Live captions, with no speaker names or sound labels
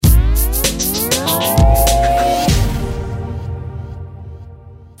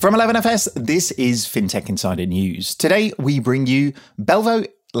From 11FS, this is FinTech Insider News. Today, we bring you Belvo,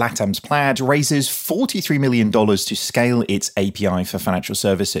 LATAM's Plaid, raises $43 million to scale its API for financial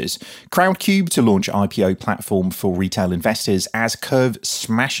services. Crowdcube to launch IPO platform for retail investors as Curve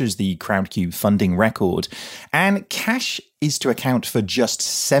smashes the Crowdcube funding record. And cash is to account for just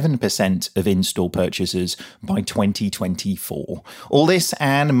 7% of in-store purchases by 2024. All this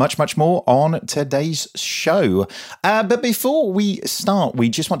and much, much more on today's show. But before we start, we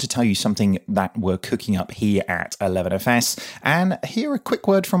just want to tell you something that we're cooking up here at 11FS and hear a quick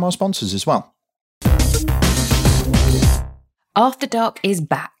word from our sponsors as well. After Dark is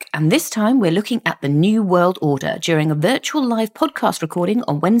back, and this time we're looking at the New World Order during a virtual live podcast recording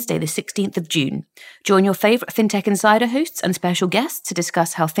on Wednesday the 16th of June. Join your favourite FinTech Insider hosts and special guests to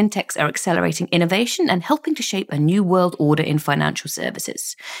discuss how FinTechs are accelerating innovation and helping to shape a new world order in financial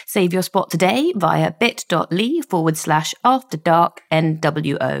services. Save your spot today via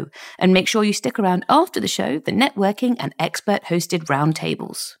bit.ly/AfterDarkNWO, and make sure you stick around after the show for networking and expert-hosted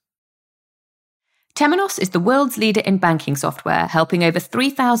roundtables. Temenos is the world's leader in banking software, helping over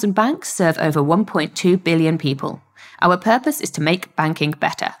 3,000 banks serve over 1.2 billion people. Our purpose is to make banking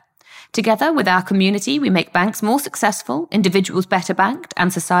better. Together with our community, we make banks more successful, individuals better banked,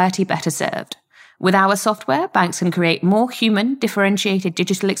 and society better served. With our software, banks can create more human, differentiated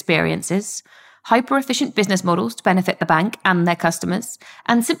digital experiences, hyper-efficient business models to benefit the bank and their customers,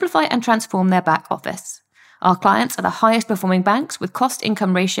 and simplify and transform their back office. Our clients are the highest performing banks with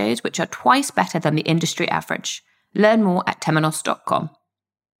cost-income ratios which are twice better than the industry average. Learn more at temenos.com.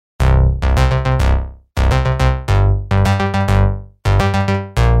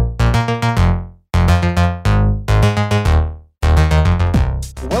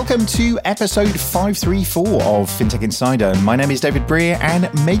 Welcome to episode 534 of FinTech Insider. My name is David Breer,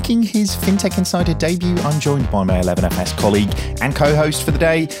 and making his FinTech Insider debut, I'm joined by my 11FS colleague and co-host for the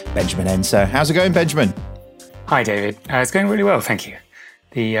day, Benjamin Enser. How's it going, Benjamin? Hi, David. It's going really well, thank you.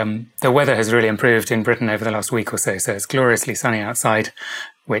 The weather has really improved in Britain over the last week or so it's gloriously sunny outside,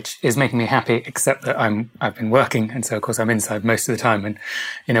 which is making me happy, except that I've been working, and so, of course, I'm inside most of the time. And,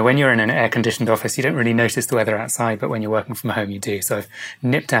 when you're in an air-conditioned office, you don't really notice the weather outside, but when you're working from home, you do. So I've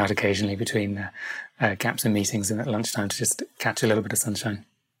nipped out occasionally between gaps in meetings and at lunchtime to just catch a little bit of sunshine.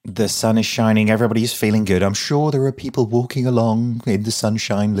 The sun is shining. Everybody's feeling good. I'm sure there are people walking along in the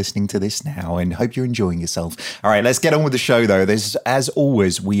sunshine listening to this now, and hope you're enjoying yourself. All right, let's get on with the show, though. As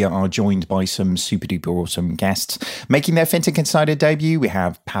always, we are joined by some super duper awesome guests. Making their FinTech Insider debut, we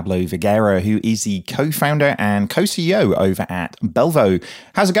have Pablo Vergara, who is the co-founder and co-CEO over at Belvo.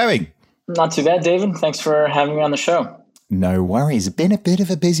 How's it going? Not too bad, David. Thanks for having me on the show. No worries. It's been a bit of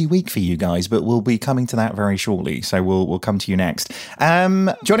a busy week for you guys, but we'll be coming to that very shortly. So we'll come to you next.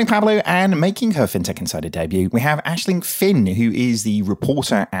 Joining Pablo and making her FinTech Insider debut, we have Aisling Finn, who is the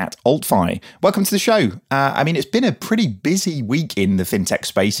reporter at AltFi. Welcome to the show. It's been a pretty busy week in the FinTech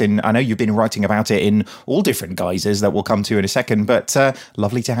space, and I know you've been writing about it in all different guises that we'll come to in a second, but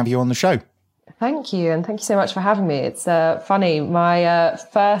lovely to have you on the show. Thank you, and thank you so much for having me. It's funny, my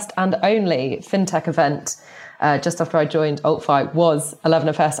first and only FinTech event just after I joined AltFi was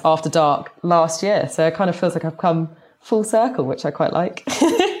 11FS After Dark last year. So it kind of feels like I've come full circle, which I quite like.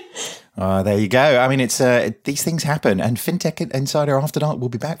 There you go. It's these things happen, and FinTech Insider After Dark will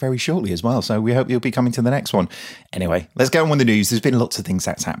be back very shortly as well. So we hope you'll be coming to the next one. Anyway, let's go on with the news. There's been lots of things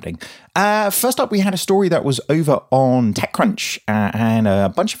that's happening. First up, we had a story that was over on TechCrunch and a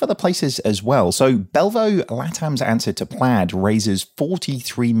bunch of other places as well. So Belvo, LATAM's answer to Plaid, raises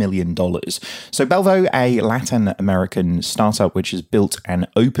 $43 million. So Belvo, a Latin American startup which has built an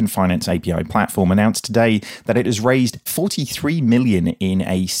open finance API platform, announced today that it has raised $43 million in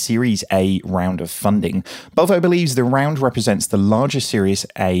a Series A round of funding. Belvo believes the round represents the largest Series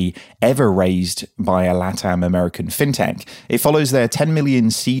A ever raised by a Latin American fintech. It follows their $10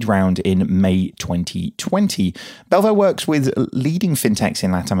 million seed round in May 2020. Belvo works with leading fintechs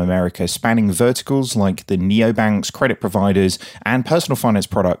in Latin America, spanning verticals like the neobanks, credit providers, and personal finance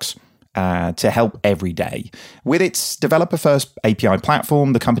products to help every day. With its developer-first API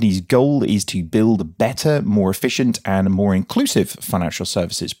platform, the company's goal is to build better, more efficient, and more inclusive financial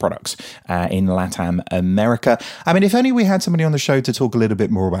services products in Latin America. If only we had somebody on the show to talk a little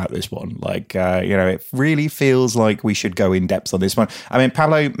bit more about this one. It really feels like we should go in depth on this one.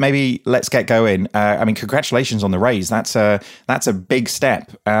 Pablo, maybe let's get going. Congratulations on the raise. That's a big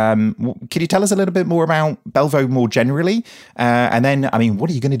step. Can you tell us a little bit more about Belvo more generally? And then, what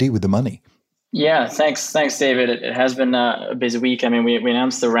are you going to do with the money? Yeah, thanks, David. It has been a busy week. We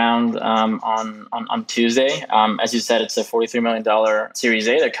announced the round on Tuesday. As you said, it's a $43 million Series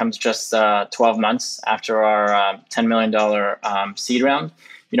A that comes just 12 months after our $10 million seed round.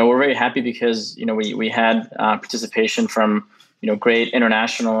 we're very happy because, we had participation from, great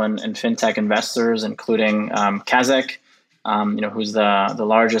international and fintech investors, including Kazakh, who's the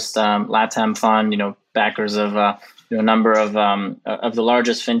largest LATAM fund, backers of a number of the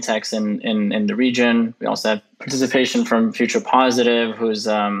largest fintechs in the region. We also had participation from Future Positive, who's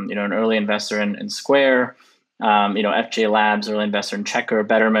an early investor in Square, FJ Labs, early investor in Checker,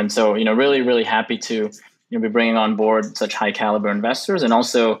 Betterment. So really, really happy to be bringing on board such high caliber investors, and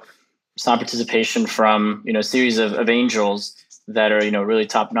also saw participation from a series of angels that are really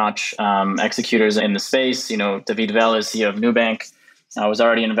top notch executors in the space. David Vélez, CEO of Nubank, was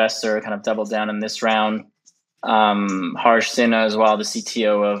already an investor, kind of doubled down in this round. Harsh Sinha as well, the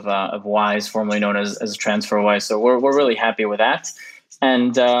CTO of Wise, formerly known as TransferWise. So we're really happy with that.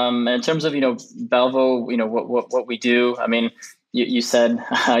 And in terms of Belvo, what we do, I mean, you said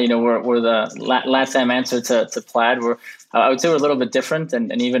we're the LATAM answer to Plaid. I would say we're a little bit different,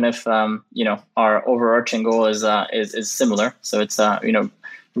 and even if our overarching goal is similar, so it's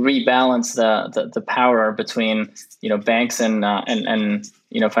rebalance the power between banks and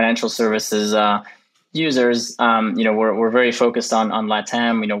financial services users. We're very focused on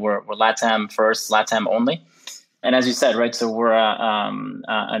LATAM. We're LATAM first, LATAM only. And as you said, right, so we're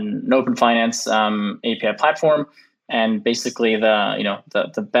an open finance API platform, and basically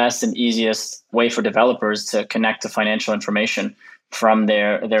the best and easiest way for developers to connect to financial information from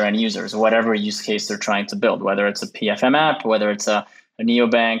their end users, whatever use case they're trying to build, whether it's a PFM app, whether it's a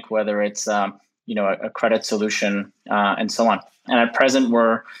neobank, whether it's a credit solution, and so on. And at present,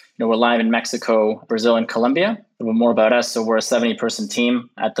 we're live in Mexico, Brazil, and Colombia. A little more about us. So we're a 70-person team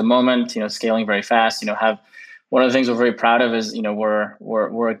at the moment. Scaling very fast. Have one of the things we're very proud of is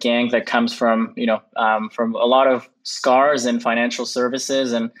we're a gang that comes from from a lot of scars in financial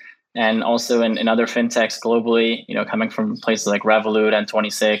services and also in other fintechs globally. Coming from places like Revolut,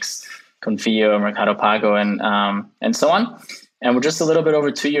 N26, Confio, Mercado Pago, and so on. And we're just a little bit over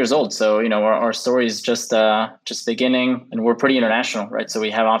 2 years old. So, our story is just beginning, and we're pretty international, right? So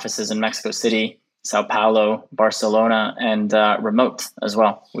we have offices in Mexico City, Sao Paulo, Barcelona, and remote as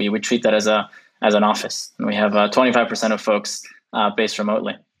well. We treat that as an office. And we have 25% of folks based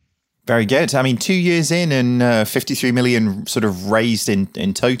remotely. Very good. I mean, 2 years in and 53 million sort of raised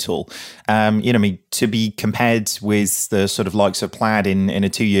in total. To be compared with the sort of likes of Plaid in a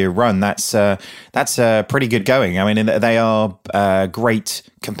 2-year run, that's pretty good going. I mean, they are great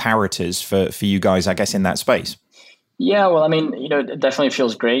comparators for you guys, I guess, in that space. Yeah, well, I mean, it definitely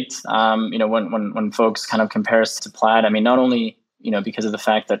feels great. When folks kind of compare us to Plaid, I mean, not only because of the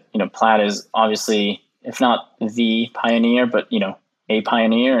fact that Plaid is obviously, if not the pioneer, but a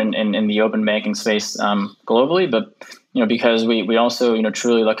pioneer in the open banking space globally, but because we also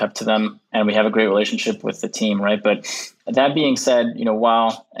truly look up to them, and we have a great relationship with the team, right? But that being said,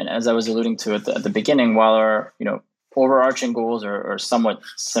 while, and as I was alluding to at the beginning, while our overarching goals are somewhat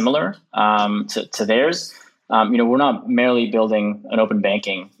similar to theirs, we're not merely building an open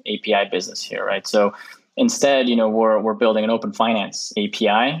banking API business here, right? So instead, we're building an open finance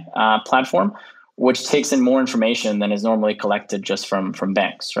API platform, which takes in more information than is normally collected just from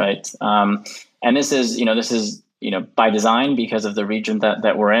banks, right? And this is by design because of the region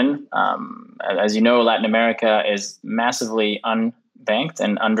that we're in. As you know, Latin America is massively unbanked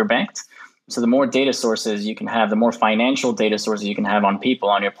and underbanked. So the more data sources you can have, the more financial data sources you can have on people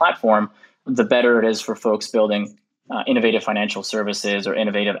on your platform, the better it is for folks building innovative financial services or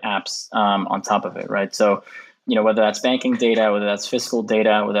innovative apps on top of it, right? So, whether that's banking data, whether that's fiscal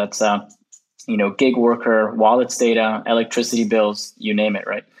data, whether that's gig worker, wallets data, electricity bills, you name it,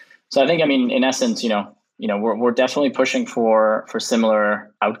 right? So I think, in essence, we're definitely pushing for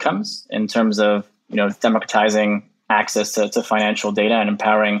similar outcomes in terms of, democratizing access to financial data and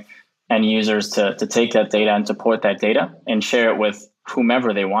empowering end users to take that data and to port that data and share it with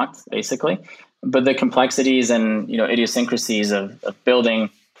whomever they want, basically. But the complexities and, idiosyncrasies of building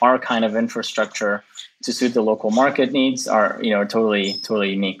our kind of infrastructure to suit the local market needs are, totally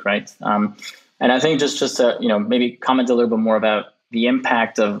unique, right? And I think just to, maybe comment a little bit more about the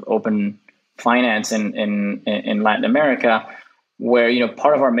impact of open finance in Latin America, where,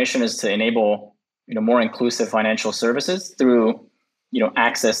 part of our mission is to enable, more inclusive financial services through,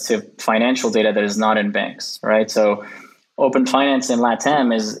 access to financial data that is not in banks, right? So open finance in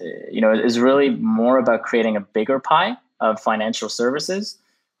LATAM is really more about creating a bigger pie of financial services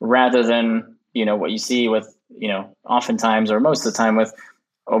rather than, what you see with, oftentimes or most of the time with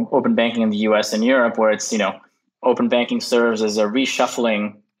open banking in the US and Europe, where it's, open banking serves as a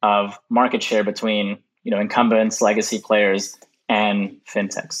reshuffling of market share between, incumbents, legacy players, and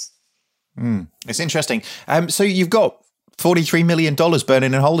fintechs. It's interesting. So you've got $43 million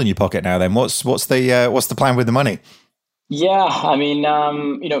burning a hole in your pocket now. Then what's the plan with the money? Yeah, I mean,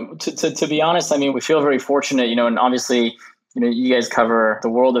 to be honest, I mean, we feel very fortunate, and obviously, you guys cover the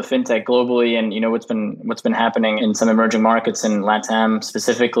world of fintech globally, and what's been happening in some emerging markets in LATAM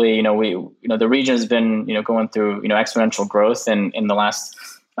specifically. The region has been going through exponential growth in the last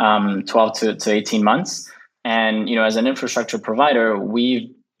 12 to 18 months, and as an infrastructure provider, we've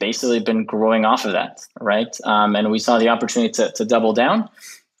basically been growing off of that, right? And we saw the opportunity to double down.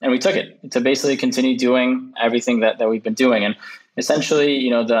 And we took it to basically continue doing everything that we've been doing. And essentially,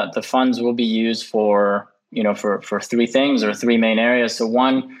 the funds will be used for three things or three main areas. So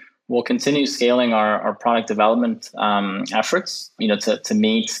one, we'll continue scaling our product development efforts, to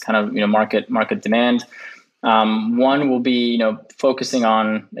meet kind of, market demand. One will be, focusing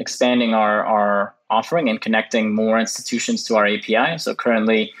on expanding our offering and connecting more institutions to our API. So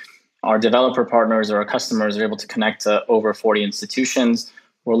currently, our developer partners or our customers are able to connect to over 40 institutions.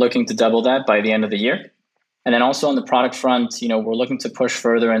 We're looking to double that by the end of the year. And then also on the product front, we're looking to push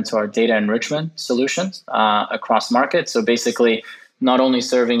further into our data enrichment solutions across markets. So basically, not only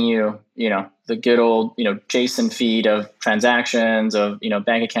serving you, the good old, JSON feed of transactions, of,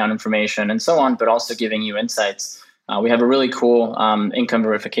 bank account information and so on, but also giving you insights. We have a really cool income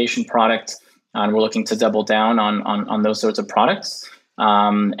verification product, and we're looking to double down on those sorts of products.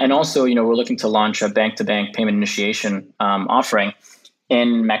 And also, we're looking to launch a bank-to-bank payment initiation offering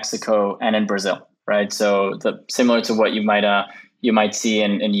in Mexico and in Brazil, right? So similar to what you might see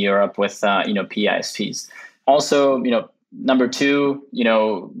in Europe with PISPs. Also, number two,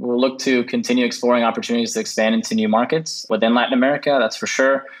 we'll look to continue exploring opportunities to expand into new markets within Latin America. That's for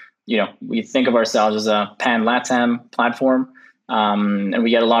sure. We think of ourselves as a pan-LATAM platform, and we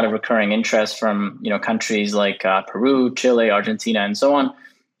get a lot of recurring interest from countries like Peru, Chile, Argentina, and so on.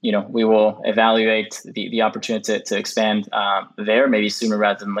 We will evaluate the opportunity to expand there, maybe sooner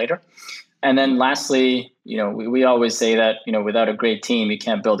rather than later. And then lastly, we always say that, without a great team, you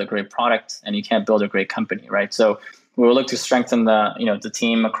can't build a great product and you can't build a great company, right? So we will look to strengthen the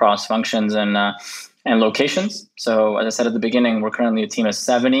team across functions and locations. So as I said at the beginning, we're currently a team of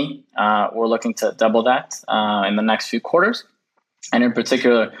 70. We're looking to double that in the next few quarters. And in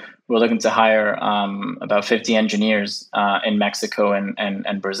particular, we're looking to hire about 50 engineers in Mexico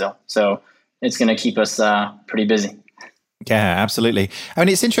and Brazil. So it's going to keep us pretty busy. Yeah, absolutely. I mean,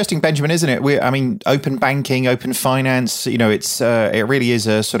 it's interesting, Benjamin, isn't it? Open banking, open finance, it really is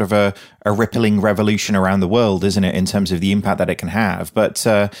a sort of a rippling revolution around the world, isn't it, in terms of the impact that it can have. But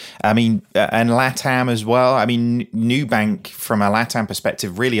and LATAM as well. I mean, Nubank from a LATAM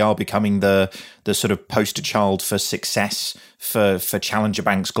perspective really are becoming the sort of poster child for success for challenger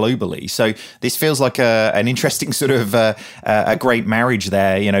banks globally. So this feels like an interesting sort of a great marriage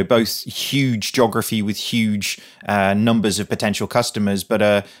there. Both huge geography with huge numbers of potential customers, but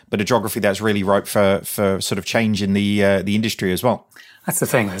a geography that's really ripe for sort of change in the industry as well. That's the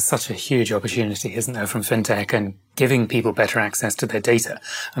thing. There's such a huge opportunity, isn't there, from fintech and giving people better access to their data.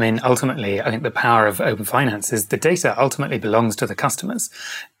 I mean, ultimately, I think the power of open finance is the data ultimately belongs to the customers.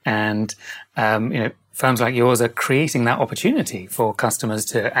 And, firms like yours are creating that opportunity for customers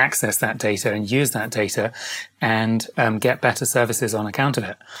to access that data and use that data and get better services on account of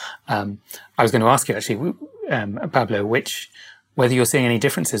it. I was going to ask you, actually, Pablo, whether you're seeing any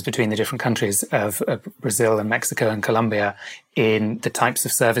differences between the different countries of Brazil and Mexico and Colombia in the types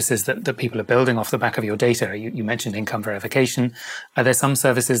of services that people are building off the back of your data. You mentioned income verification. Are there some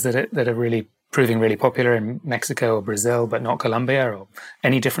services that are really proving really popular in Mexico or Brazil, but not Colombia, or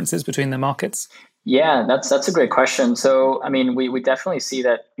any differences between the markets? Yeah, that's a great question. So, I mean, we definitely see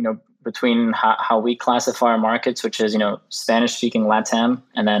that, between how we classify our markets, which is, Spanish-speaking LATAM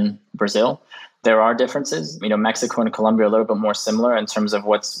and then Brazil. There are differences. Mexico and Colombia are a little bit more similar in terms of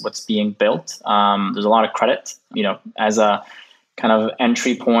what's being built. There's a lot of credit, as a kind of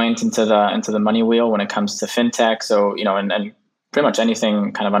entry point into the money wheel when it comes to fintech. So, and pretty much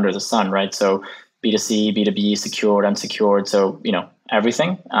anything kind of under the sun, right? So B2C, B2B, secured, unsecured. So,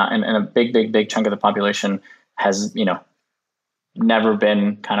 everything. And a big chunk of the population has, never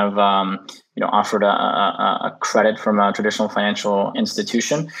been kind of, offered a credit from a traditional financial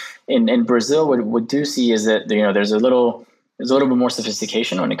institution. In Brazil, what we do see is that, there's a little bit more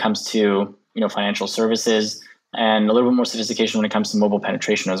sophistication when it comes to, financial services, and a little bit more sophistication when it comes to mobile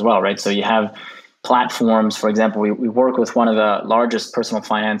penetration as well, right? So you have platforms, for example, we work with one of the largest personal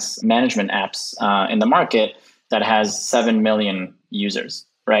finance management apps in the market that has 7 million users,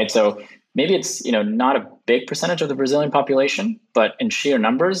 right? So maybe it's, not a big percentage of the Brazilian population, but in sheer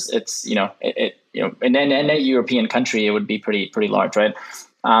numbers, it's, in any European country, it would be pretty large, right?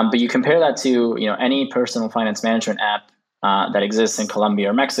 But you compare that to, any personal finance management app that exists in Colombia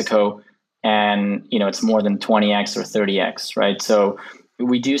or Mexico, and it's more than 20x or 30x, right? So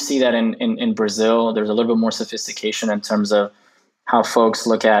we do see that in Brazil, there's a little bit more sophistication in terms of how folks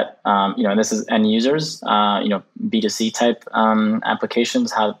look at, and this is end users, B2C type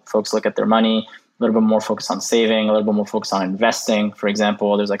applications, how folks look at their money, a little bit more focus on saving, a little bit more focus on investing. For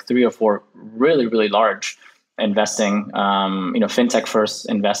example, there's like 3 or 4 really, really large investing, fintech first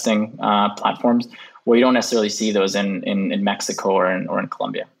investing platforms where you don't necessarily see those in Mexico or in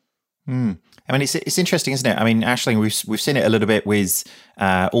Colombia. Mm. I mean, it's interesting, isn't it? I mean, Aisling, we've seen it a little bit with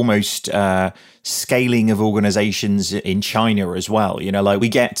almost scaling of organizations in China as well. Like we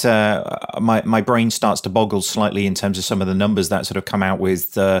get my brain starts to boggle slightly in terms of some of the numbers that sort of come out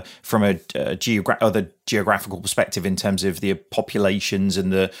with from a geographical perspective in terms of the populations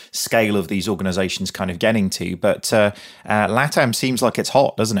and the scale of these organizations kind of getting to. But LATAM seems like it's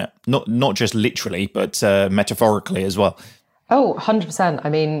hot, doesn't it? Not just literally, but metaphorically as well. Oh, 100%. I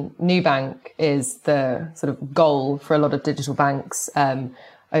mean, Nubank is the sort of goal for a lot of digital banks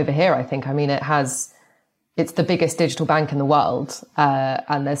over here, I think. I mean, it's the biggest digital bank in the world,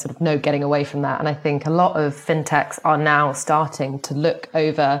 and there's sort of no getting away from that. And I think a lot of fintechs are now starting to look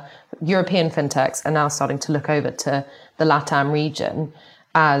over, European fintechs are now starting to look over to the LATAM region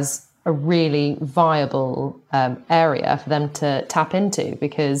as a really viable area for them to tap into,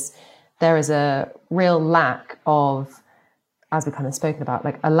 because there is a real lack of, as we've kind of spoken about,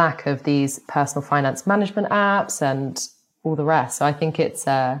 like a lack of these personal finance management apps and all the rest. So I think it's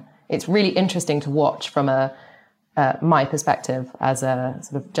really interesting to watch from my perspective as a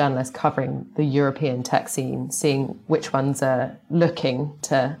sort of journalist covering the European tech scene, seeing which ones are looking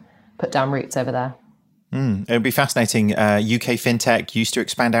to put down roots over there. It would be fascinating. UK fintech used to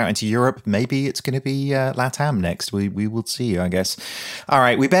expand out into Europe. Maybe it's going to be LATAM next. We will see, I guess. All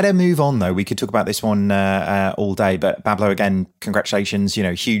right, we better move on, though. We could talk about this one all day. But Bablo, again, congratulations.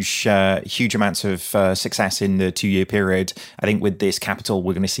 Huge amounts of success in the 2-year period. I think with this capital,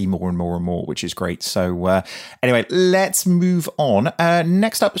 we're going to see more and more and more, which is great. So anyway, let's move on.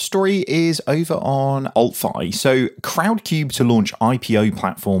 Next up story is over on AltFi. So Crowdcube to launch IPO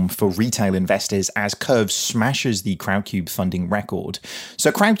platform for retail investors as Curve smashes the Crowdcube funding record.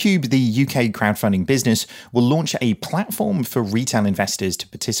 So Crowdcube, the UK crowdfunding business, will launch a platform for retail investors to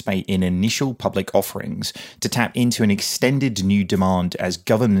participate in initial public offerings to tap into an extended new demand as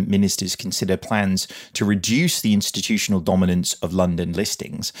government ministers consider plans to reduce the institutional dominance of London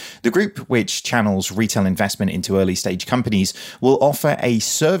listings. The group, which channels retail investment into early stage companies, will offer a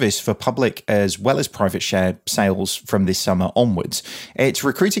service for public as well as private share sales from this summer onwards. It's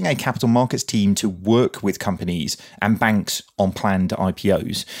recruiting a capital markets team to work with companies and banks on planned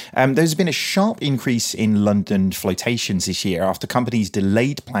IPOs. There's been a sharp increase in London flotations this year after companies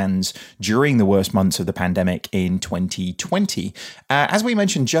delayed plans during the worst months of the pandemic in 2020. As we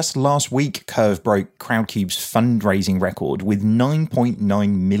mentioned just last week, Curve broke Crowdcube's fundraising record with 9.9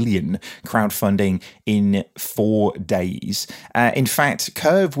 million crowdfunding in 4 days. In fact,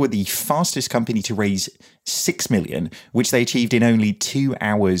 Curve were the fastest company to raise 6 million, which they achieved in only 2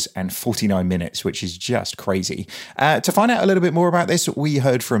 hours and 49 minutes, which is just crazy. To find out a little bit more about this, we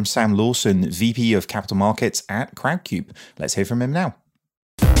heard from Sam Lawson, VP of Capital Markets at Crowdcube. Let's hear from him now.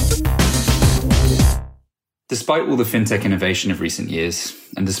 Despite all the fintech innovation of recent years,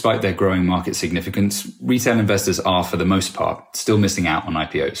 and despite their growing market significance, retail investors are, for the most part, still missing out on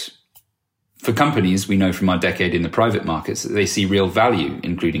IPOs. For companies, we know from our decade in the private markets that they see real value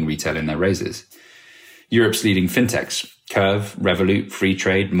including retail in their raises. Europe's leading fintechs, Curve, Revolut,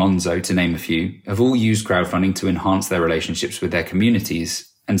 Freetrade, Monzo, to name a few, have all used crowdfunding to enhance their relationships with their communities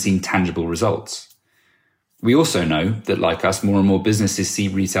and seen tangible results. We also know that, like us, more and more businesses see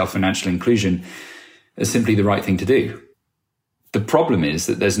retail financial inclusion as simply the right thing to do. The problem is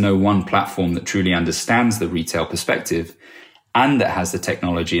that there's no one platform that truly understands the retail perspective and that has the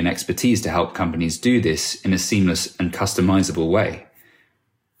technology and expertise to help companies do this in a seamless and customizable way.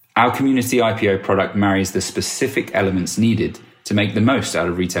 Our community IPO product marries the specific elements needed to make the most out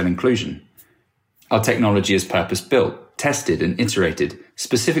of retail inclusion. Our technology is purpose-built, tested and iterated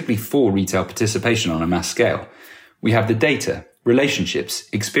specifically for retail participation on a mass scale. We have the data, relationships,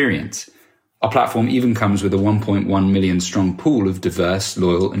 experience. Our platform even comes with a 1.1 million strong pool of diverse,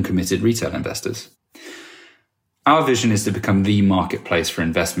 loyal and committed retail investors. Our vision is to become the marketplace for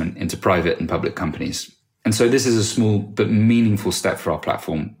investment into private and public companies. And so this is a small but meaningful step for our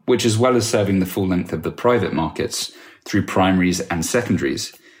platform, which, as well as serving the full length of the private markets through primaries and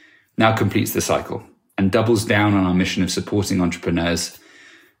secondaries, now completes the cycle and doubles down on our mission of supporting entrepreneurs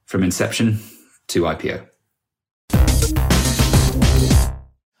from inception to IPO.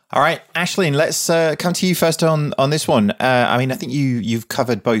 All right, Aisling, let's come to you first on this one. I mean, I think you've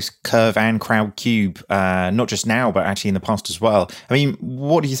covered both Curve and Crowdcube, not just now, but actually in the past as well. I mean,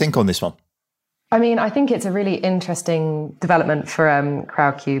 what do you think on this one? I mean, I think it's a really interesting development for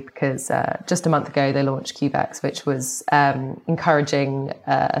Crowdcube because just a month ago they launched CubeX, which was encouraging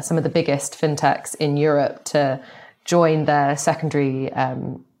some of the biggest fintechs in Europe to join their secondary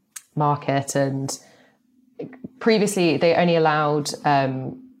market. And previously they only allowed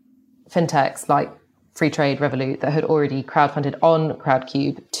fintechs like Freetrade, Revolut that had already crowdfunded on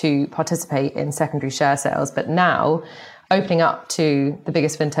Crowdcube to participate in secondary share sales. But now opening up to the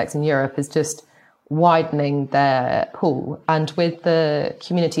biggest fintechs in Europe is just widening their pool. And with the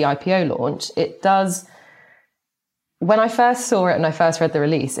community IPO launch, it does, when I first saw it and I first read the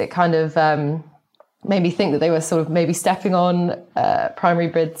release, it kind of made me think that they were sort of maybe stepping on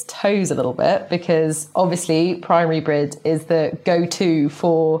PrimaryBid's toes a little bit, because obviously PrimaryBid is the go-to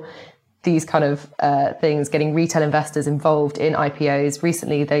for these kind of things, getting retail investors involved in IPOs.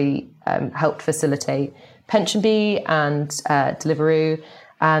 Recently, they helped facilitate PensionBee and Deliveroo.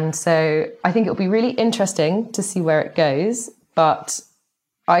 And so I think it'll be really interesting to see where it goes. But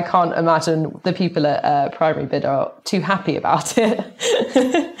I can't imagine the people at PrimaryBid are too happy about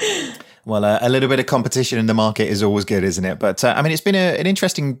it. Well, a little bit of competition in the market is always good, isn't it? But I mean, it's been an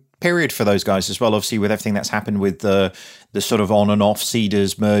interesting period for those guys as well, obviously, with everything that's happened with the sort of on and off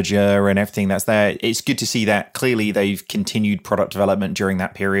Seedrs merger and everything that's there. It's good to see that clearly they've continued product development during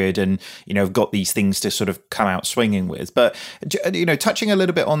that period and, you know, got these things to sort of come out swinging with. But, you know, touching a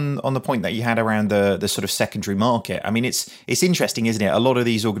little bit on the point that you had around the sort of secondary market, I mean, it's interesting, isn't it? A lot of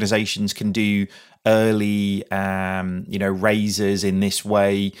these organizations can do early, you know, raises in this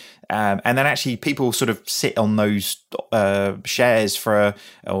way. And then actually people sort of sit on those shares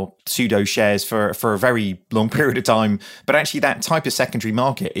or pseudo shares for a very long period of time. But actually that type of secondary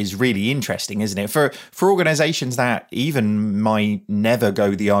market is really interesting, isn't it? For organizations that even might never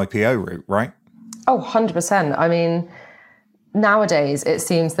go the IPO route, right? Oh, 100%. I mean, nowadays it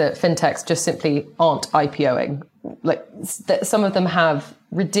seems that fintechs just simply aren't IPOing. Like some of them have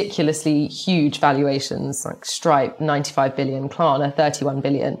ridiculously huge valuations, like Stripe, 95 billion, Klarna, 31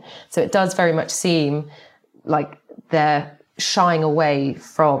 billion. So it does very much seem like they're shying away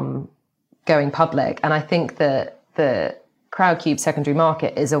from going public. And I think that the Crowdcube secondary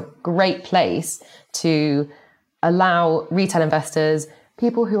market is a great place to allow retail investors,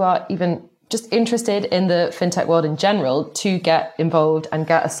 people who are even just interested in the fintech world in general, to get involved and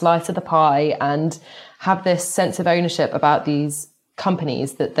get a slice of the pie and have this sense of ownership about these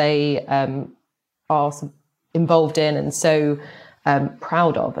companies that they are involved in and so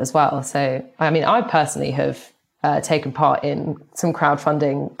proud of as well. So, I mean, I personally have taken part in some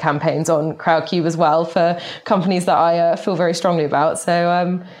crowdfunding campaigns on Crowdcube as well for companies that I feel very strongly about.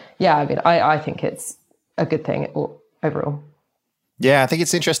 So, yeah, I mean, I think it's a good thing overall. Yeah, I think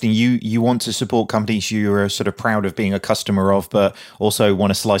it's interesting. You want to support companies you are sort of proud of being a customer of, but also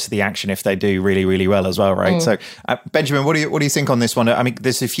want to slice the action if they do really, really well as well, right? So, Benjamin, what do you think on this one? I mean,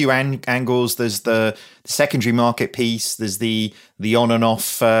 there's a few angles. There's the secondary market piece. There's the on and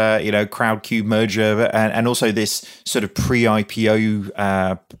off, you know, Crowdcube merger, and also this sort of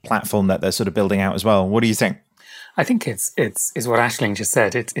pre-IPO platform that they're sort of building out as well. What do you think? I think it's what Aisling just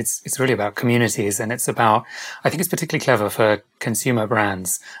said. It's really about communities, and it's about, I think it's particularly clever for consumer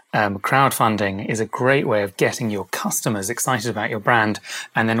brands. Crowdfunding is a great way of getting your customers excited about your brand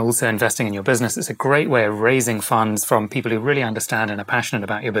and then also investing in your business. It's a great way of raising funds from people who really understand and are passionate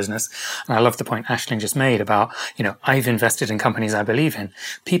about your business. And I love the point Aisling just made about, you know, I've invested in companies I believe in.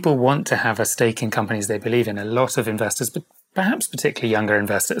 People want to have a stake in companies they believe in. A lot of investors, but perhaps particularly younger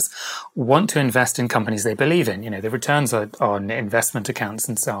investors, want to invest in companies they believe in. You know, the returns on investment accounts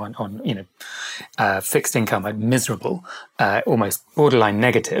and so on you know, fixed income are miserable, almost borderline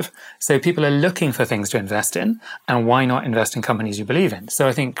negative. So people are looking for things to invest in, and why not invest in companies you believe in? So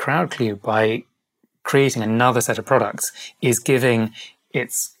I think Crowdcube, by creating another set of products, is giving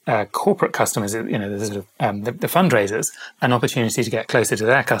its corporate customers, you know, the sort of the fundraisers, an opportunity to get closer to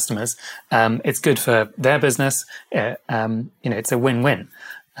their customers. It's good for their business. You know, it's a win-win,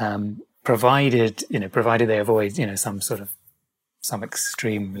 provided they avoid, you know, some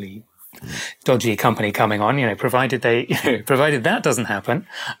extremely dodgy company coming on. You know, provided that doesn't happen,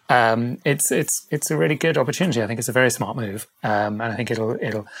 it's a really good opportunity. I think it's a very smart move, and I think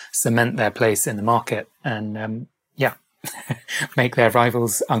it'll cement their place in the market and make their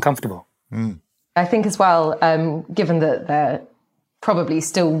rivals uncomfortable. I think as well, given that they're probably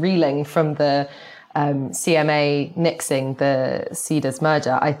still reeling from the CMA nixing the Seedrs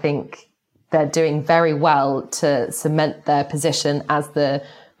merger, I think they're doing very well to cement their position as the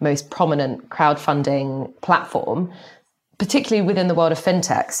most prominent crowdfunding platform, particularly within the world of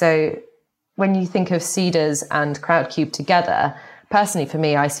fintech. So when you think of Seedrs and Crowdcube together, personally for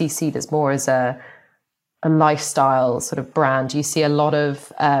me, I see Seedrs more as a lifestyle sort of brand. You see a lot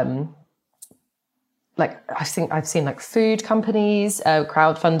of I've seen like food companies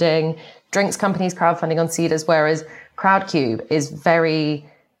crowdfunding, drinks companies crowdfunding on Seedrs, whereas Crowdcube is very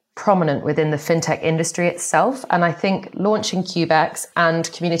prominent within the fintech industry itself. And I think launching CubeX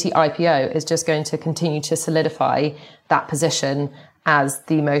and Community IPO is just going to continue to solidify that position as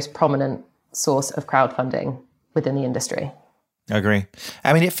the most prominent source of crowdfunding within the industry. I agree.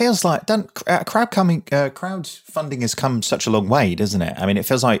 I mean, it feels like crowdfunding has come such a long way, doesn't it? I mean, it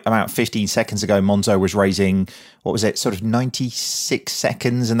feels like about 15 seconds ago, Monzo was raising, what was it, sort of 96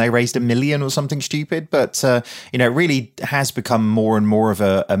 seconds, and they raised $1 million or something stupid. But, it really has become more and more of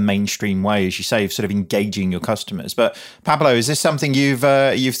a mainstream way, as you say, of sort of engaging your customers. But Pablo, is this something you've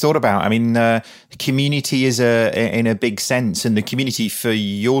thought about? I mean, the community is in a big sense, and the community for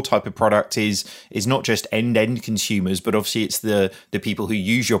your type of product is not just end consumers, but obviously it's the people who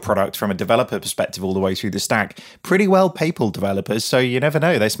use your product from a developer perspective all the way through the stack. Pretty well PayPal developers, so you never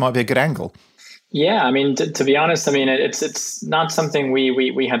know. This might be a good angle. Yeah, I mean, to be honest, I mean, it's not something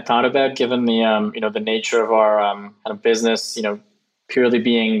we had thought about, given the the nature of our kind of business, purely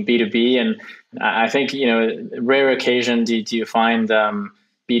being B2B, and I think rare occasion do you find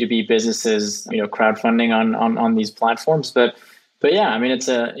B2B businesses crowdfunding on these platforms, but yeah, I mean, it's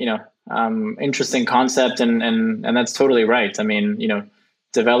a interesting concept, and that's totally right. I mean,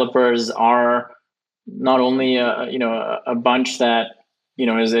 developers are not only a bunch that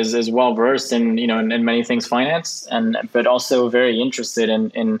is well versed in in many things finance, but also very interested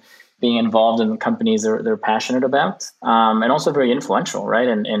in being involved in companies they're passionate about, and also very influential, right?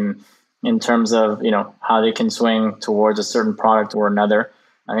 In terms of how they can swing towards a certain product or another.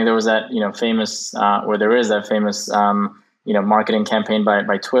 I think there was that famous there is that famous marketing campaign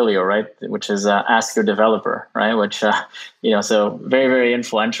by Twilio, right? Which is ask your developer, right? Which so very, very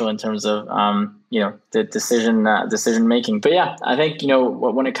influential in terms of the decision making. But yeah, I think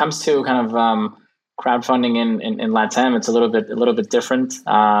when it comes to kind of crowdfunding in LATAM, it's a little bit different.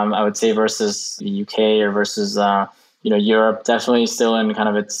 I would say versus the UK or versus Europe. Definitely still in kind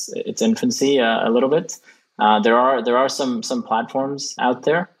of its infancy a little bit. There are some platforms out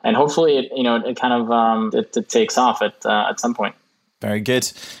there, and hopefully it kind of it takes off at some point. Very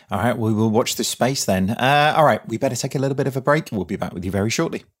good. All right, we will watch this space then. All right, we better take a little bit of a break. We'll be back with you very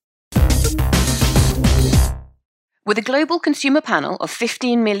shortly. With a global consumer panel of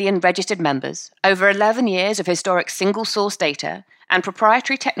 15 million registered members, over 11 years of historic single-source data, and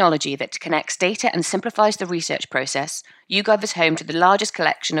proprietary technology that connects data and simplifies the research process, YouGov is home to the largest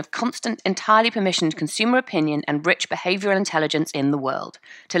collection of constant, entirely permissioned consumer opinion and rich behavioral intelligence in the world.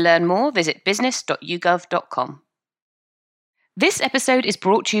 To learn more, visit business.yougov.com. This episode is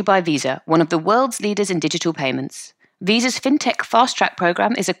brought to you by Visa, one of the world's leaders in digital payments. Visa's FinTech Fast Track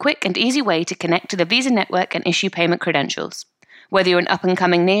program is a quick and easy way to connect to the Visa network and issue payment credentials. Whether you're an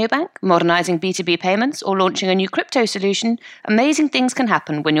up-and-coming neobank, modernizing B2B payments, or launching a new crypto solution, amazing things can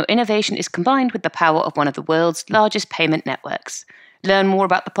happen when your innovation is combined with the power of one of the world's largest payment networks. Learn more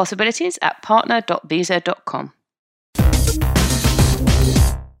about the possibilities at partner.visa.com.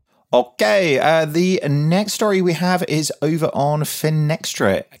 Okay, the next story we have is over on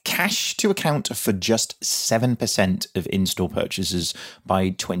Finextra. Cash to account for just 7% of in-store purchases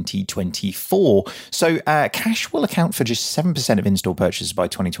by 2024. So cash will account for just 7% of in-store purchases by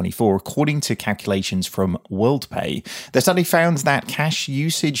 2024, according to calculations from WorldPay. The study found that cash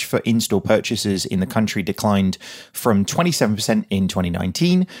usage for in-store purchases in the country declined from 27% in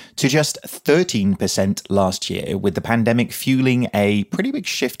 2019 to just 13% last year, with the pandemic fueling a pretty big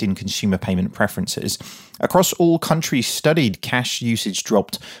shift in consumer payment preferences. Across all countries studied, cash usage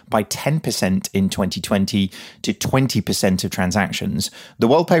dropped by 10% in 2020 to 20% of transactions. The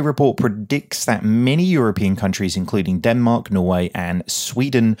WorldPay report predicts that many European countries, including Denmark, Norway, and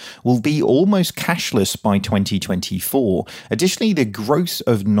Sweden, will be almost cashless by 2024. Additionally, the growth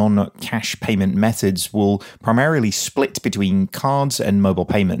of non-cash payment methods will primarily split between cards and mobile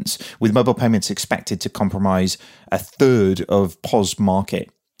payments, with mobile payments expected to comprise a third of POS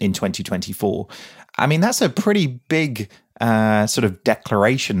market in 2024. I mean, that's a pretty big sort of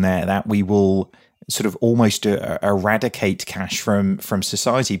declaration there that we will sort of almost eradicate cash from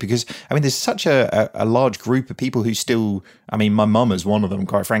society, because I mean there's such a large group of people who still, I mean my mum is one of them,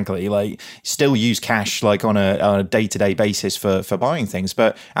 quite frankly, like still use cash like on a day-to-day basis for buying things.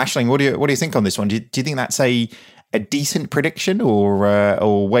 But Aisling, what do you think on this one? Do you think that's a decent prediction, or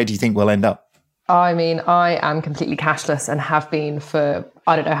where do you think we'll end up? I mean, I am completely cashless and have been for,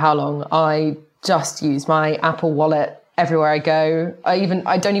 I don't know how long, I just use my Apple Wallet everywhere I go.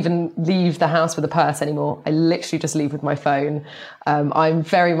 I don't even leave the house with a purse anymore. I literally just leave with my phone. I'm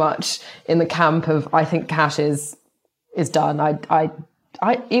very much in the camp of, I think cash is done. I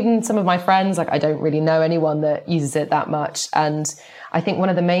even some of my friends, like, I don't really know anyone that uses it that much. And I think one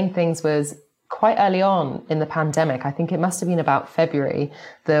of the main things was quite early on in the pandemic, I think it must have been about February,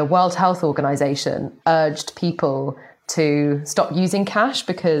 the World Health Organization urged people to stop using cash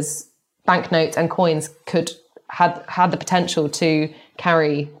because banknotes and coins had the potential to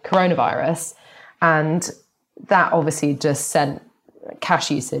carry coronavirus. And that obviously just sent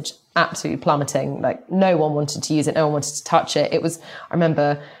cash usage absolutely plummeting. Like, no one wanted to use it. No one wanted to touch it. I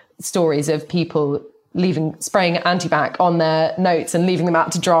remember stories of people spraying antibac on their notes and leaving them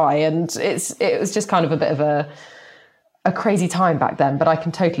out to dry. And it was just kind of a bit of a crazy time back then, but I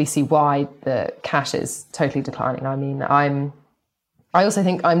can totally see why the cash is totally declining. I mean, I also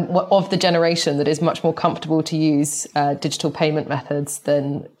think I'm of the generation that is much more comfortable to use digital payment methods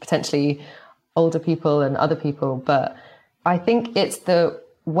than potentially older people and other people. But I think it's the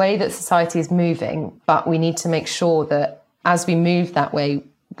way that society is moving, but we need to make sure that as we move that way,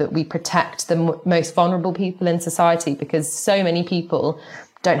 that we protect the most vulnerable people in society, because so many people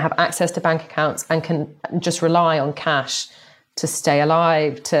don't have access to bank accounts and can just rely on cash to stay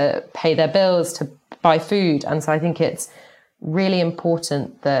alive, to pay their bills, to buy food. And so I think it's really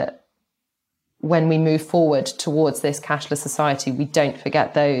important that when we move forward towards this cashless society, we don't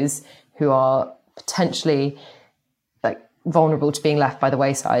forget those who are potentially vulnerable to being left by the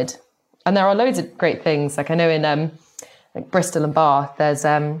wayside. And there are loads of great things. Like, I know in Bristol and Bath, there's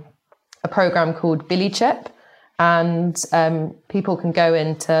a program called Billy Chip, and people can go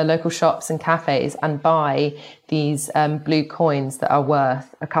into local shops and cafes and buy these blue coins that are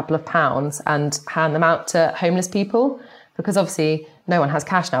worth a couple of pounds and hand them out to homeless people, because obviously no one has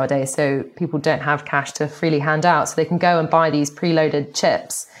cash nowadays, so people don't have cash to freely hand out. So they can go and buy these preloaded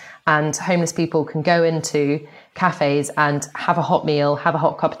chips, and homeless people can go into cafes and have a hot meal, have a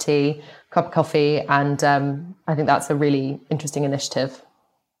hot cup of tea, cup of coffee. And I think that's a really interesting initiative.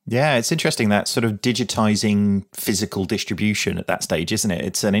 Yeah, it's interesting, that sort of digitizing physical distribution at that stage, isn't it?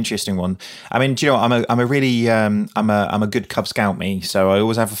 It's an interesting one. I mean, do you know what? I'm a good Cub Scout, me, so I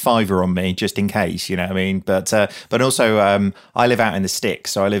always have a fiver on me just in case, you know what I mean? But also I live out in the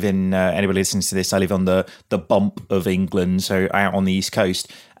sticks, so I live in anybody listening to this, I live on the bump of England, so out on the East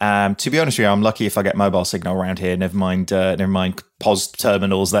Coast. To be honest with you, I'm lucky if I get mobile signal around here. Never mind POS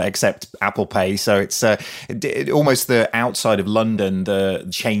terminals that accept Apple Pay. So it's almost the outside of London, the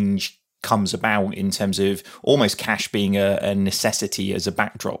change comes about in terms of almost cash being a necessity as a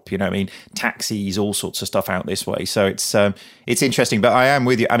backdrop. You know what I mean? Taxis, all sorts of stuff out this way. So it's interesting. But I am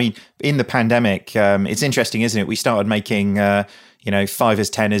with you. I mean, in the pandemic, it's interesting, isn't it? We started making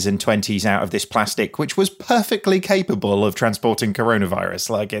fivers, teners, and 20s out of this plastic, which was perfectly capable of transporting coronavirus.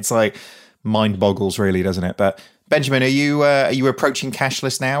 Like, it's like mind boggles, really, doesn't it? But Benjamin, are you approaching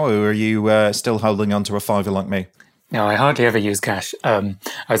cashless now, or are you still holding on to a fiver like me? No, I hardly ever use cash. I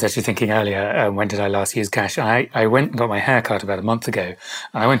was actually thinking earlier, when did I last use cash? I went and got my hair cut about a month ago.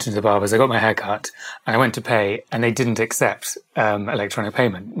 I went into the barber's, I got my hair cut, and I went to pay, and they didn't accept electronic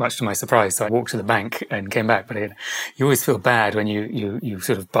payment, much to my surprise. So I walked to the bank and came back. But you always feel bad when you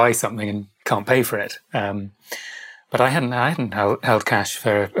sort of buy something and can't pay for it. But I hadn't held cash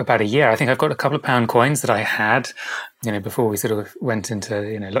for about a year. I think I've got a couple of pound coins that I had, before we sort of went into,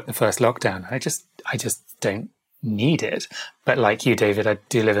 the first lockdown. I just don't need it. But like you, David, I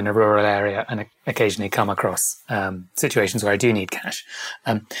do live in a rural area and occasionally come across situations where I do need cash.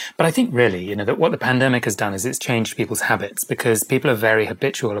 But I think really, that what the pandemic has done is it's changed people's habits, because people are very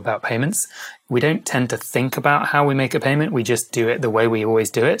habitual about payments. We don't tend to think about how we make a payment. We just do it the way we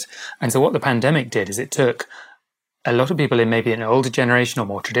always do it. And so what the pandemic did is it took a lot of people in maybe an older generation or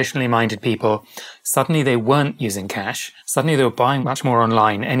more traditionally minded people, suddenly they weren't using cash. Suddenly they were buying much more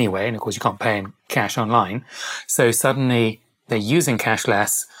online anyway. And of course, you can't pay in cash online. So suddenly they're using cash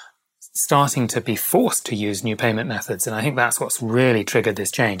less, starting to be forced to use new payment methods. And I think that's what's really triggered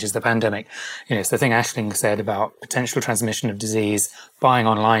this change is the pandemic. It's the thing Aisling said about potential transmission of disease, buying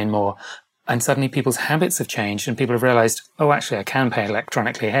online more. And suddenly people's habits have changed and people have realized, oh, actually, I can pay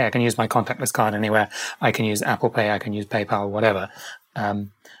electronically. Hey, I can use my contactless card anywhere. I can use Apple Pay. I can use PayPal, whatever.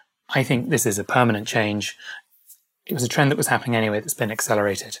 I think this is a permanent change. It was a trend that was happening anyway that's been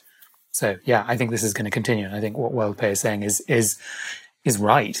accelerated. So, yeah, I think this is going to continue. And I think what WorldPay is saying is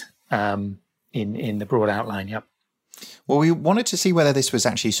right in the broad outline. Yep. Well, we wanted to see whether this was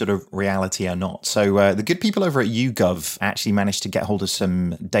actually sort of reality or not. So the good people over at YouGov actually managed to get hold of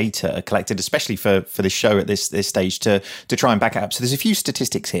some data collected, especially for the show at this stage, to try and back it up. So there's a few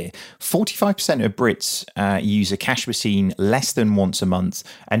statistics here. 45% of Brits use a cash machine less than once a month,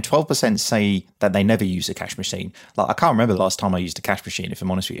 and 12% say that they never use a cash machine. Like, I can't remember the last time I used a cash machine, if I'm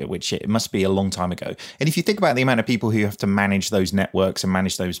honest with you, which it must be a long time ago. And if you think about the amount of people who have to manage those networks and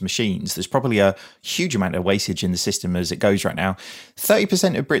manage those machines, there's probably a huge amount of wastage in the system as it goes right now.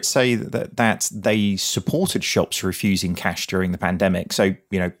 30% of Brits say that they supported shops refusing cash during the pandemic. So,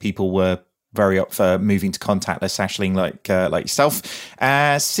 people were very up for moving to contactless, Aisling, like yourself.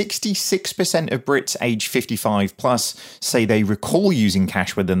 66% of Brits aged 55 plus say they recall using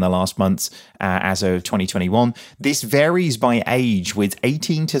cash within the last month as of 2021. This varies by age, with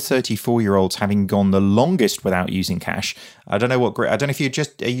 18 to 34-year-olds having gone the longest without using cash. I don't know what group. I don't know if are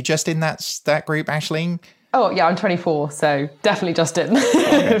you just in that group, Aisling? Oh yeah, I'm 24, so definitely just in.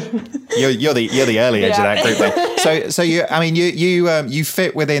 Okay. You're the early edge of that group then. So you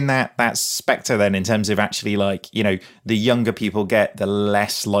fit within that spectre then, in terms of actually, like, the younger people get, the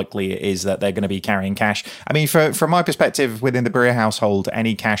less likely it is that they're going to be carrying cash. I mean, from my perspective, within the Brewer household,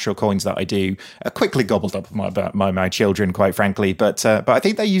 any cash or coins that I do are quickly gobbled up by my children, quite frankly. But I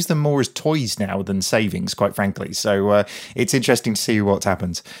think they use them more as toys now than savings, quite frankly. So it's interesting to see what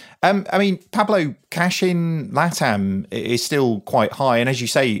happens. I mean, Pablo, cash in LATAM is still quite high. And as you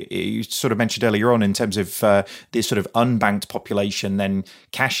say, you sort of mentioned earlier on, in terms of this sort of unbanked population, then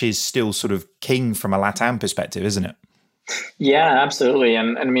cash is still sort of king from a LATAM perspective, isn't it? Yeah, absolutely.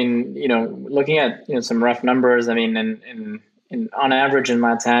 And I mean, looking at some rough numbers, I mean, on average in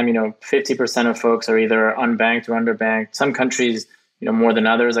LATAM, 50% of folks are either unbanked or underbanked. Some countries, more than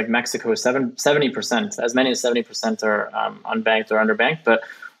others, like Mexico, 70%, as many as 70% are unbanked or underbanked. But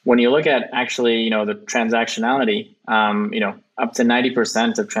when you look at actually, the transactionality, up to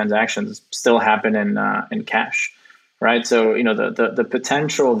 90% of transactions still happen in cash, right? So, the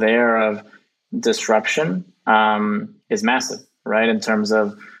potential there of disruption is massive, right? In terms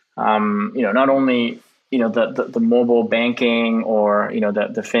of, not only, the mobile banking or,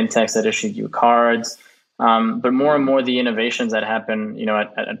 the fintechs that issue you cards, but more and more the innovations that happen,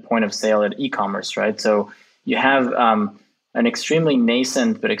 at point of sale, at e-commerce, right? So you have an extremely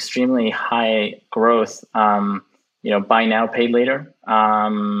nascent but extremely high growth, buy now, pay later,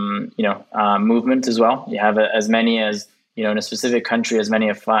 movement as well. You have as many as, in a specific country, as many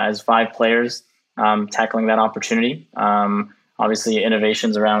as five players tackling that opportunity. Obviously,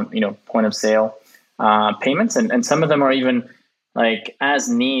 innovations around, point of sale payments, and some of them are even like as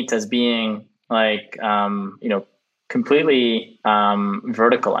neat as being like, completely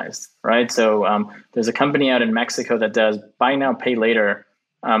verticalized, right? So there's a company out in Mexico that does buy now, pay later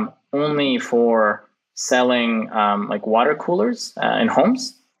only for selling like water coolers in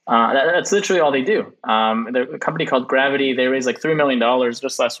homes. That's literally all they do. A company called Gravity, they raised like $3 million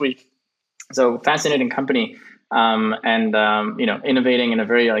just last week. So fascinating company, and innovating in a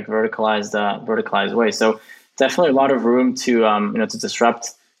very like verticalized way. So definitely a lot of room to to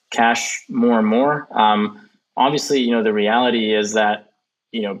disrupt cash more and more. Obviously, the reality is that,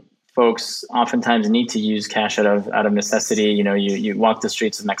 folks oftentimes need to use cash out of necessity. You walk the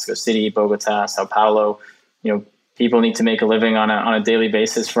streets of Mexico City, Bogota, Sao Paulo, people need to make a living on a daily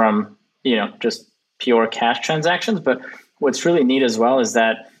basis from, just pure cash transactions. But what's really neat as well is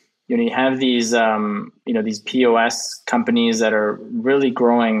that, you have these, these POS companies that are really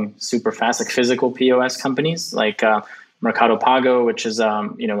growing super fast, like physical POS companies, like Mercado Pago, which is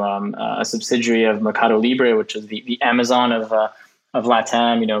a subsidiary of Mercado Libre, which is the Amazon of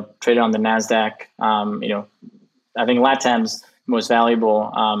LATAM. Traded on the Nasdaq. I think LATAM's most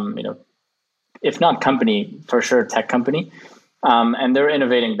valuable, if not company, for sure tech company, and they're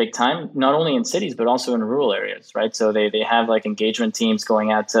innovating big time, not only in cities but also in rural areas, right? So they have like engagement teams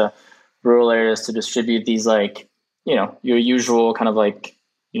going out to rural areas to distribute these, like, your usual kind of like,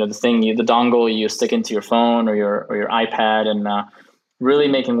 the dongle you stick into your phone or your iPad, and really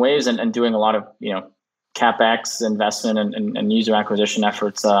making waves and doing a lot of, CapEx investment and user acquisition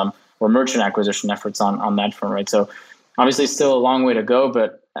efforts, or merchant acquisition efforts on that front, right? So obviously still a long way to go,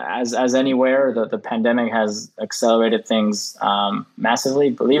 but as anywhere, the pandemic has accelerated things massively.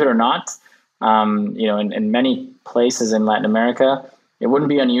 Believe it or not, in many places in Latin America, it wouldn't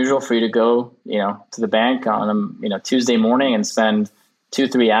be unusual for you to go, to the bank on a Tuesday morning and spend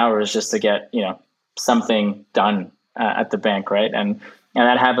 2-3 hours just to get, something done at the bank, right? And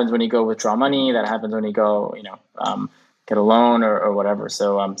that happens when you go withdraw money. That happens when you go, get a loan or whatever.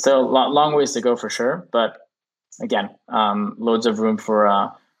 So still long ways to go for sure. But again, loads of room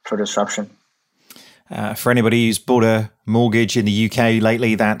for disruption. For anybody who's bought a mortgage in the UK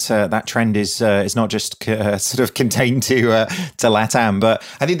lately, that trend is not just sort of contained to LATAM, but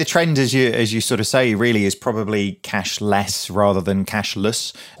I think the trend, as you sort of say, really is probably cashless rather than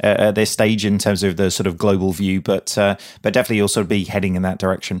cashless at this stage in terms of the sort of global view. But definitely you'll sort of be heading in that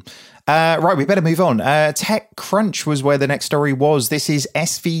direction. Right, we better move on. TechCrunch was where the next story was. This is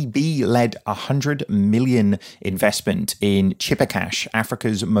SVB led $100 million investment in Chippercash,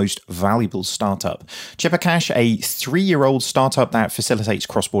 Africa's most valuable startup. Chippercash, a 3-year-old startup that facilitates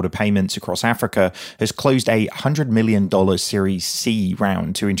cross-border payments across Africa, has closed a $100 million Series C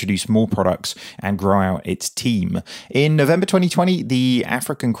round to introduce more products and grow out its team. In November 2020, the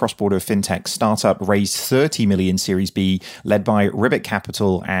African cross-border fintech startup raised $30 million Series B, led by Ribbit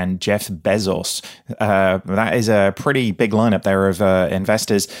Capital and Jeff Bezos. That is a pretty big lineup there of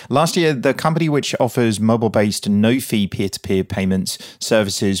investors. Last year, the company, which offers mobile-based no-fee peer-to-peer payments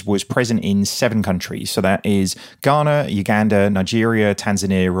services, was present in 7 countries. So that is Ghana, Uganda, Nigeria,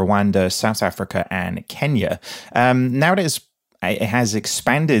 Tanzania, Rwanda, South Africa, and Kenya. Nowadays, it has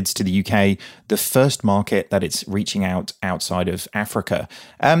expanded to the UK, the first market that it's reaching out outside of Africa.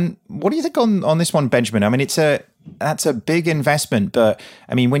 What do you think on this one, Benjamin? I mean, that's a big investment, but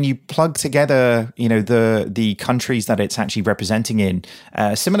I mean, when you plug together, the countries that it's actually representing in,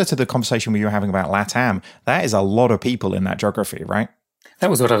 similar to the conversation we were having about LATAM, that is a lot of people in that geography, right? That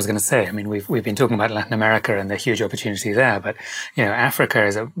was what I was going to say. I mean, we've been talking about Latin America and the huge opportunity there, but Africa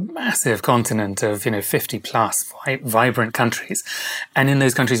is a massive continent of 50 plus vibrant countries, and in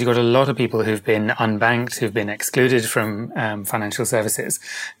those countries you've got a lot of people who've been unbanked, who've been excluded from financial services,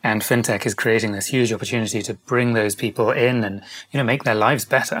 and fintech is creating this huge opportunity to bring those people in and make their lives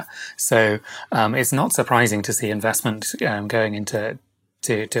better. So it's not surprising to see investment going into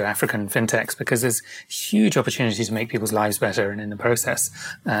to African fintechs, because there's huge opportunity to make people's lives better, and in the process,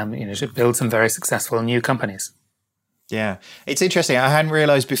 to build some very successful new companies. Yeah, it's interesting. I hadn't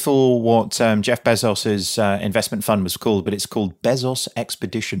realized before what Jeff Bezos's investment fund was called, but it's called Bezos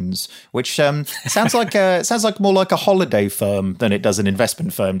Expeditions, which sounds like more like a holiday firm than it does an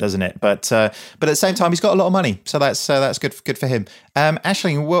investment firm, doesn't it? But at the same time, he's got a lot of money, so that's good for him.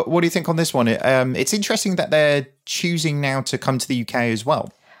 Aisling, what do you think on this one? It's interesting that they're choosing now to come to the UK as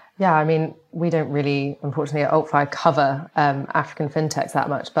well. Yeah, I mean, we don't really, unfortunately, at AltFi cover African fintechs that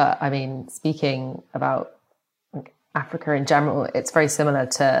much, but I mean, speaking about Africa in general, it's very similar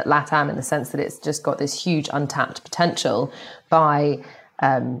to LATAM in the sense that it's just got this huge untapped potential by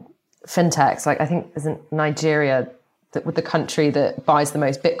fintechs. Like, I think isn't Nigeria with the country that buys the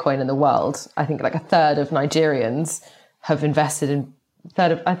most Bitcoin in the world? I think like a third of Nigerians have invested in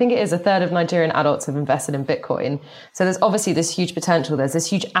a third of Nigerian adults have invested in Bitcoin. So there's obviously this huge potential. There's this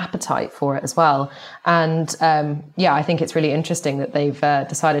huge appetite for it as well. And I think it's really interesting that they've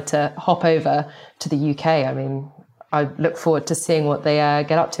decided to hop over to the UK. I mean, I look forward to seeing what they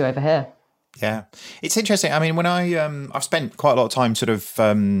get up to over here. Yeah, it's interesting. I mean, when I've spent quite a lot of time sort of,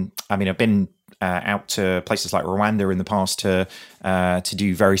 I've been out to places like Rwanda in the past to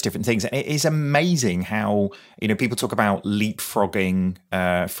do various different things. And it is amazing how, people talk about leapfrogging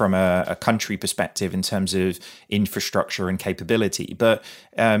from a country perspective in terms of infrastructure and capability. But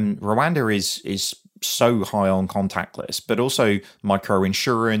Rwanda is so high on contactless, but also micro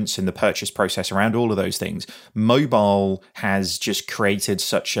insurance and the purchase process around all of those things. Mobile has just created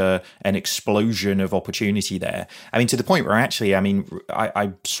such an explosion of opportunity there. I mean, to the point where actually,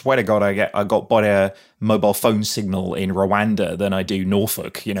 I swear to God, I got better mobile phone signal in Rwanda than I do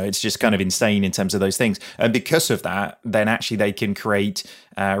Norfolk. It's just kind of insane in terms of those things. And because of that, then actually they can create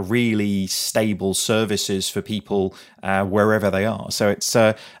really stable services for people wherever they are. So it's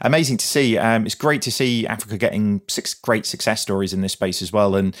amazing to see. It's great to see Africa getting great success stories in this space as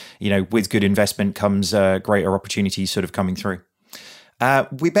well. And, with good investment comes greater opportunities sort of coming through.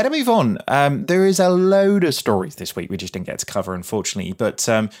 We better move on. There is a load of stories this week we just didn't get to cover, unfortunately, but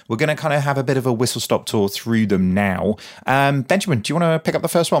we're going to kind of have a bit of a whistle-stop tour through them now. Benjamin, do you want to pick up the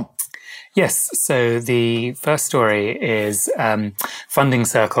first one? Yes. So the first story is Funding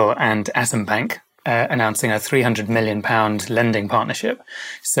Circle and Atom Bank announcing a £300 million lending partnership.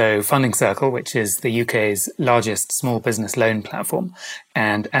 So Funding Circle, which is the UK's largest small business loan platform,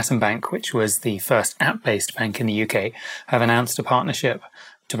 and Atom Bank, which was the first app-based bank in the UK, have announced a partnership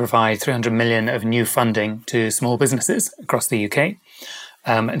to provide 300 million of new funding to small businesses across the UK.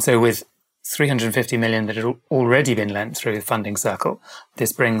 And so with 350 million that had already been lent through Funding Circle,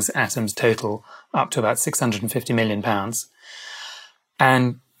 this brings Atom's total up to about 650 million pounds.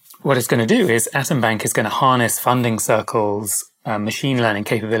 And what it's going to do is Atom Bank is going to harness Funding Circle's machine learning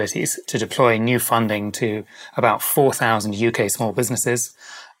capabilities to deploy new funding to about 4,000 UK small businesses.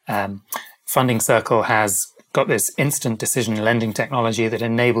 Funding Circle has got this instant decision lending technology that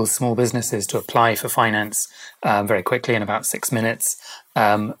enables small businesses to apply for finance very quickly in about 6 minutes,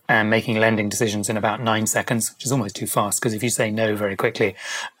 and making lending decisions in about 9 seconds, which is almost too fast, because if you say no very quickly,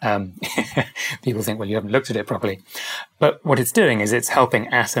 people think, well, you haven't looked at it properly. But what it's doing is it's helping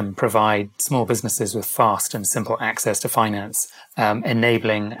Atom provide small businesses with fast and simple access to finance,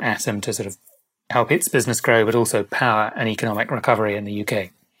 enabling Atom to sort of help its business grow, but also power an economic recovery in the UK.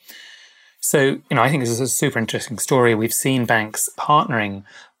 So, I think this is a super interesting story. We've seen banks partnering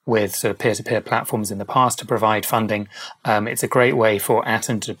with sort of peer-to-peer platforms in the past to provide funding. It's a great way for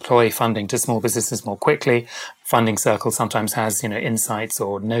Atom to deploy funding to small businesses more quickly. Funding Circle sometimes has, insights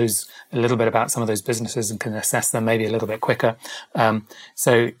or knows a little bit about some of those businesses and can assess them maybe a little bit quicker.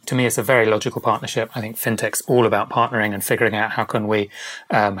 So to me, it's a very logical partnership. I think fintech's all about partnering and figuring out how can we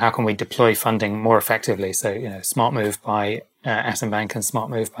deploy funding more effectively. So, smart move by Atom Bank and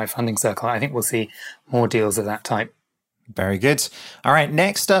smart move by Funding Circle. I think we'll see more deals of that type. Very good. All right,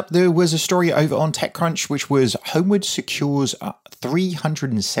 next up, there was a story over on TechCrunch, which was Homewood secures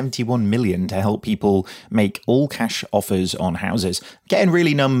 $371 million to help people make all cash offers on houses. Getting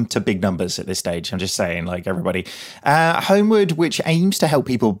really numb to big numbers at this stage. I'm just saying, like everybody. Homewood, which aims to help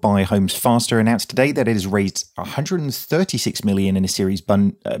people buy homes faster, announced today that it has raised $136 million in a Series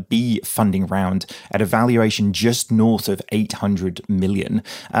B funding round at a valuation just north of $800 million.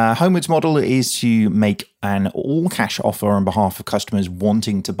 Homewood's model is to make an all-cash offer on behalf of customers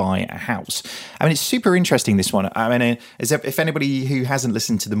wanting to buy a house. I mean, it's super interesting, this one. I mean, if anybody who hasn't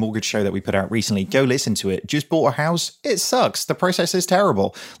listened to the mortgage show that we put out recently, go listen to it. Just bought a house, it sucks. The process is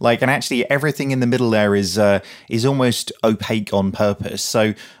terrible. And actually everything in the middle there is almost opaque on purpose.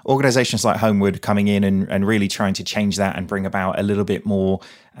 So organizations like Homewood coming in and really trying to change that and bring about a little bit more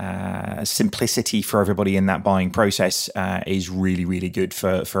simplicity for everybody in that buying process is really, really good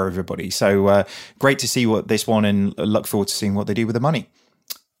for everybody. So great to see what this one, and look forward to seeing what they do with the money.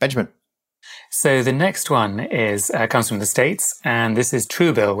 Benjamin. So the next one comes from the States, and this is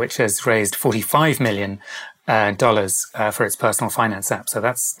Truebill, which has raised $45 million for its personal finance app. So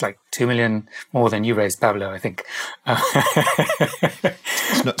that's like $2 million more than you raised, Pablo, I think.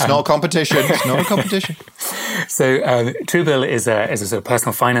 It's not a competition. It's not a competition. So Truebill is a sort of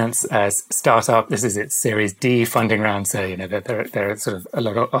personal finance startup. This is its Series D funding round. So they're sort of a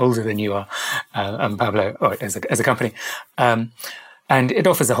lot older than you are, Pablo, or as a company. And it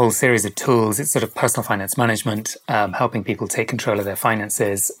offers a whole series of tools. It's sort of personal finance management, helping people take control of their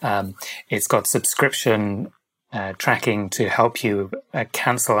finances. It's got subscription tracking to help you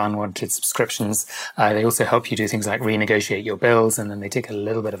cancel unwanted subscriptions. They also help you do things like renegotiate your bills, and then they take a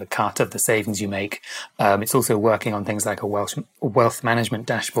little bit of a cut of the savings you make. It's also working on things like a wealth management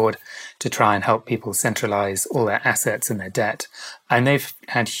dashboard to try and help people centralize all their assets and their debt. And they've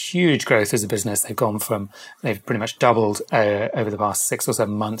had huge growth as a business. They've pretty much doubled over the past 6 or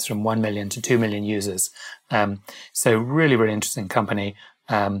 7 months from 1 million to 2 million users. So really, really interesting company.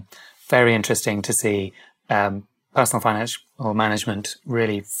 Very interesting to see personal financial management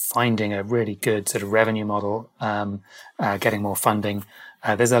really finding a really good sort of revenue model, getting more funding.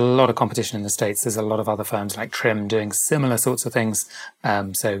 There's a lot of competition in the States. There's a lot of other firms like Trim doing similar sorts of things.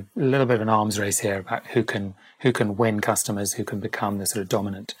 So a little bit of an arms race here about who can win customers, who can become the sort of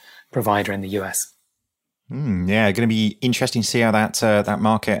dominant provider in the US. Yeah, going to be interesting to see how that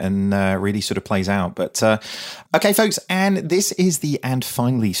market and really sort of plays out. But okay, folks, and this is the and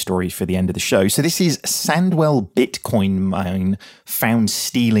finally story for the end of the show. So this is Sandwell Bitcoin mine found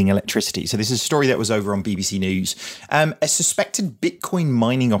stealing electricity. So this is a story that was over on BBC News. A suspected Bitcoin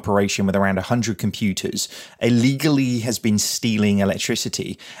mining operation with around 100 computers illegally has been stealing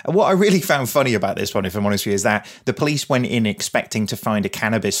electricity. And what I really found funny about this one, if I'm honest with you, is that the police went in expecting to find a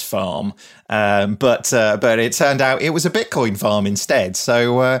cannabis farm, but it turned out it was a Bitcoin farm instead.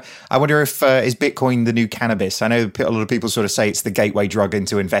 So I wonder if is Bitcoin the new cannabis? I know a lot of people sort of say it's the gateway drug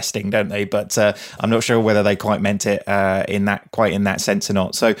into investing, don't they? But I'm not sure whether they quite meant it in that sense or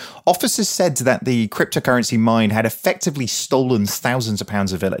not. So officers said that the cryptocurrency mine had effectively stolen thousands of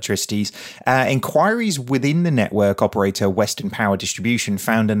pounds of electricity. Inquiries within the network operator Western Power Distribution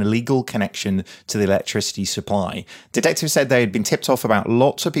found an illegal connection to the electricity supply. Detectives said they had been tipped off about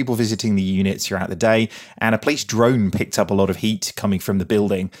lots of people visiting the units throughout the day, and a police drone picked up a lot of heat coming from the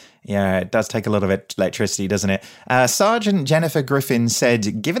building. Yeah, it does take a lot of electricity, doesn't it? Sergeant Jennifer Griffin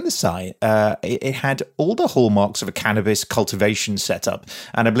said, given the site, it had all the hallmarks of a cannabis cultivation setup.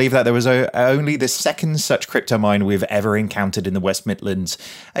 And I believe that there was only the second such crypto mine we've ever encountered in the West Midlands.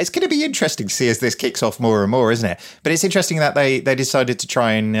 It's going to be interesting to see as this kicks off more and more, isn't it? But it's interesting that they decided to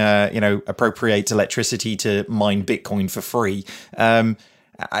try and, appropriate electricity to mine Bitcoin for free.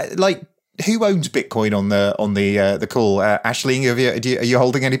 who owns Bitcoin on the call? Aisling, are you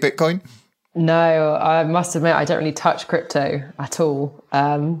holding any Bitcoin? No, I must admit I don't really touch crypto at all.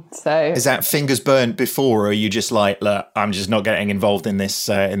 So is that fingers burnt before, or are you just like, look, I'm just not getting involved in this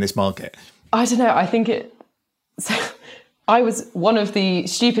market? I don't know. I think So I was one of the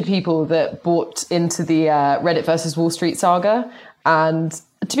stupid people that bought into the Reddit versus Wall Street saga, and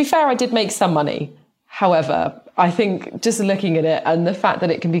to be fair, I did make some money. However, I think just looking at it and the fact that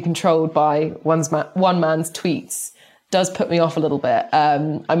it can be controlled by one man's tweets does put me off a little bit.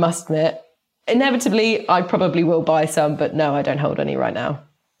 I must admit, inevitably, I probably will buy some, but no, I don't hold any right now.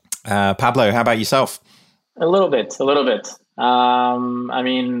 Pablo, how about yourself? A little bit. I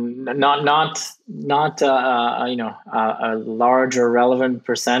mean, not a large or relevant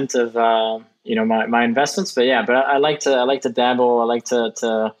percent of my investments, but I like to dabble. I like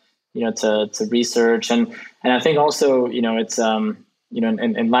to research, and I think also it's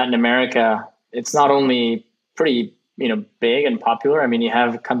in Latin America, it's not only pretty big and popular. I mean, you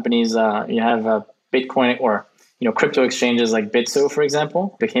have companies, you have Bitcoin or crypto exchanges like Bitso, for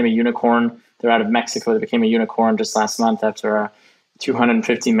example, became a unicorn. They're out of Mexico. They became a unicorn just last month after a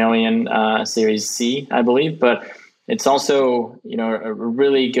 250 million Series C, I believe. But it's also a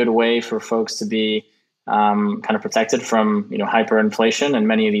really good way for folks to be kind of protected from hyperinflation in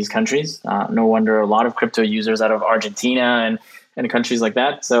many of these countries. No wonder a lot of crypto users out of Argentina and countries like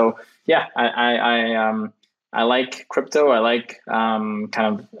that. So yeah, I like crypto. I like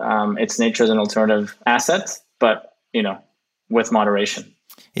its nature as an alternative asset, but with moderation.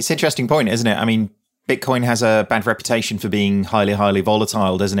 It's an interesting point, isn't it? I mean, Bitcoin has a bad reputation for being highly, highly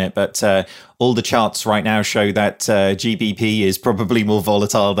volatile, doesn't it? But all the charts right now show that GBP is probably more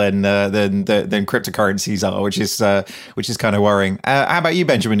volatile than cryptocurrencies are, which is kind of worrying. How about you,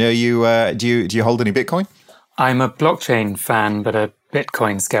 Benjamin? Do you hold any Bitcoin? I'm a blockchain fan, but a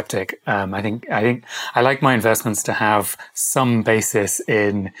Bitcoin skeptic. I think I like my investments to have some basis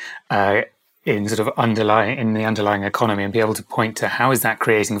in sort of the underlying economy and be able to point to how is that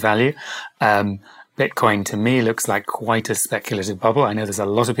creating value. Bitcoin to me looks like quite a speculative bubble. I know there's a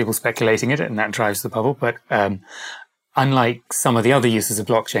lot of people speculating it and that drives the bubble, but unlike some of the other uses of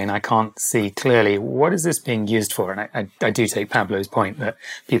blockchain, I can't see clearly what is this being used for. And I do take Pablo's point that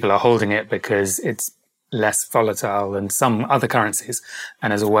people are holding it because it's less volatile than some other currencies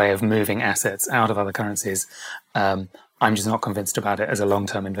and as a way of moving assets out of other currencies. I'm just not convinced about it as a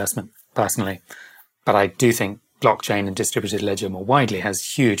long-term investment personally, but I do think blockchain and distributed ledger more widely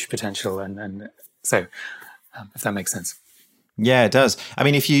has huge potential, and so if that makes sense. Yeah, it does. I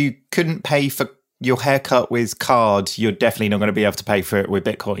mean, if you couldn't pay for your haircut with card, you're definitely not going to be able to pay for it with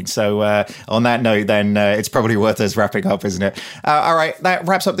Bitcoin. So on that note, then it's probably worth us wrapping up, isn't it? All right, that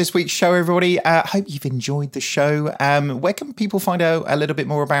wraps up this week's show, everybody. Hope you've enjoyed the show. Where can people find out a little bit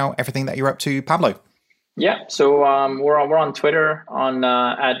more about everything that you're up to, Pablo? Yeah, so we're on Twitter on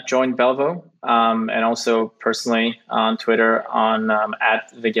at Join Belvo, and also personally on Twitter on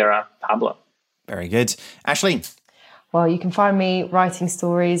at Viguera Pablo. Very good. Aisling? Well, you can find me writing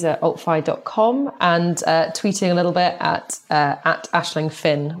stories at altfi.com and tweeting a little bit at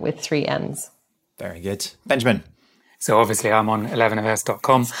AishlingFinn with 3 N's. Very good. Benjamin? So obviously I'm on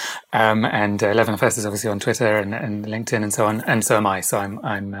 11fs.com, and 11fs is obviously on Twitter and LinkedIn and so on, and so am I. So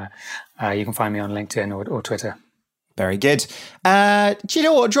you can find me on LinkedIn or Twitter. Very good. Do you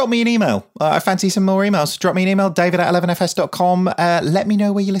know what? Drop me an email. I fancy some more emails. Drop me an email, david@11fs.com. Let me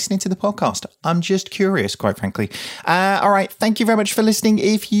know where you're listening to the podcast. I'm just curious, quite frankly. All right. Thank you very much for listening.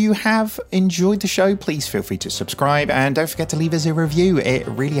 If you have enjoyed the show, please feel free to subscribe and don't forget to leave us a review. It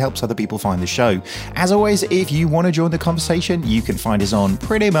really helps other people find the show. As always, if you want to join the conversation, you can find us on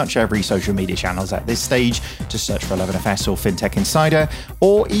pretty much every social media channels at this stage. Just search for 11FS or FinTech Insider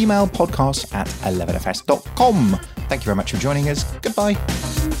or email podcasts@11fs.com. Thank you very much for joining us. Goodbye.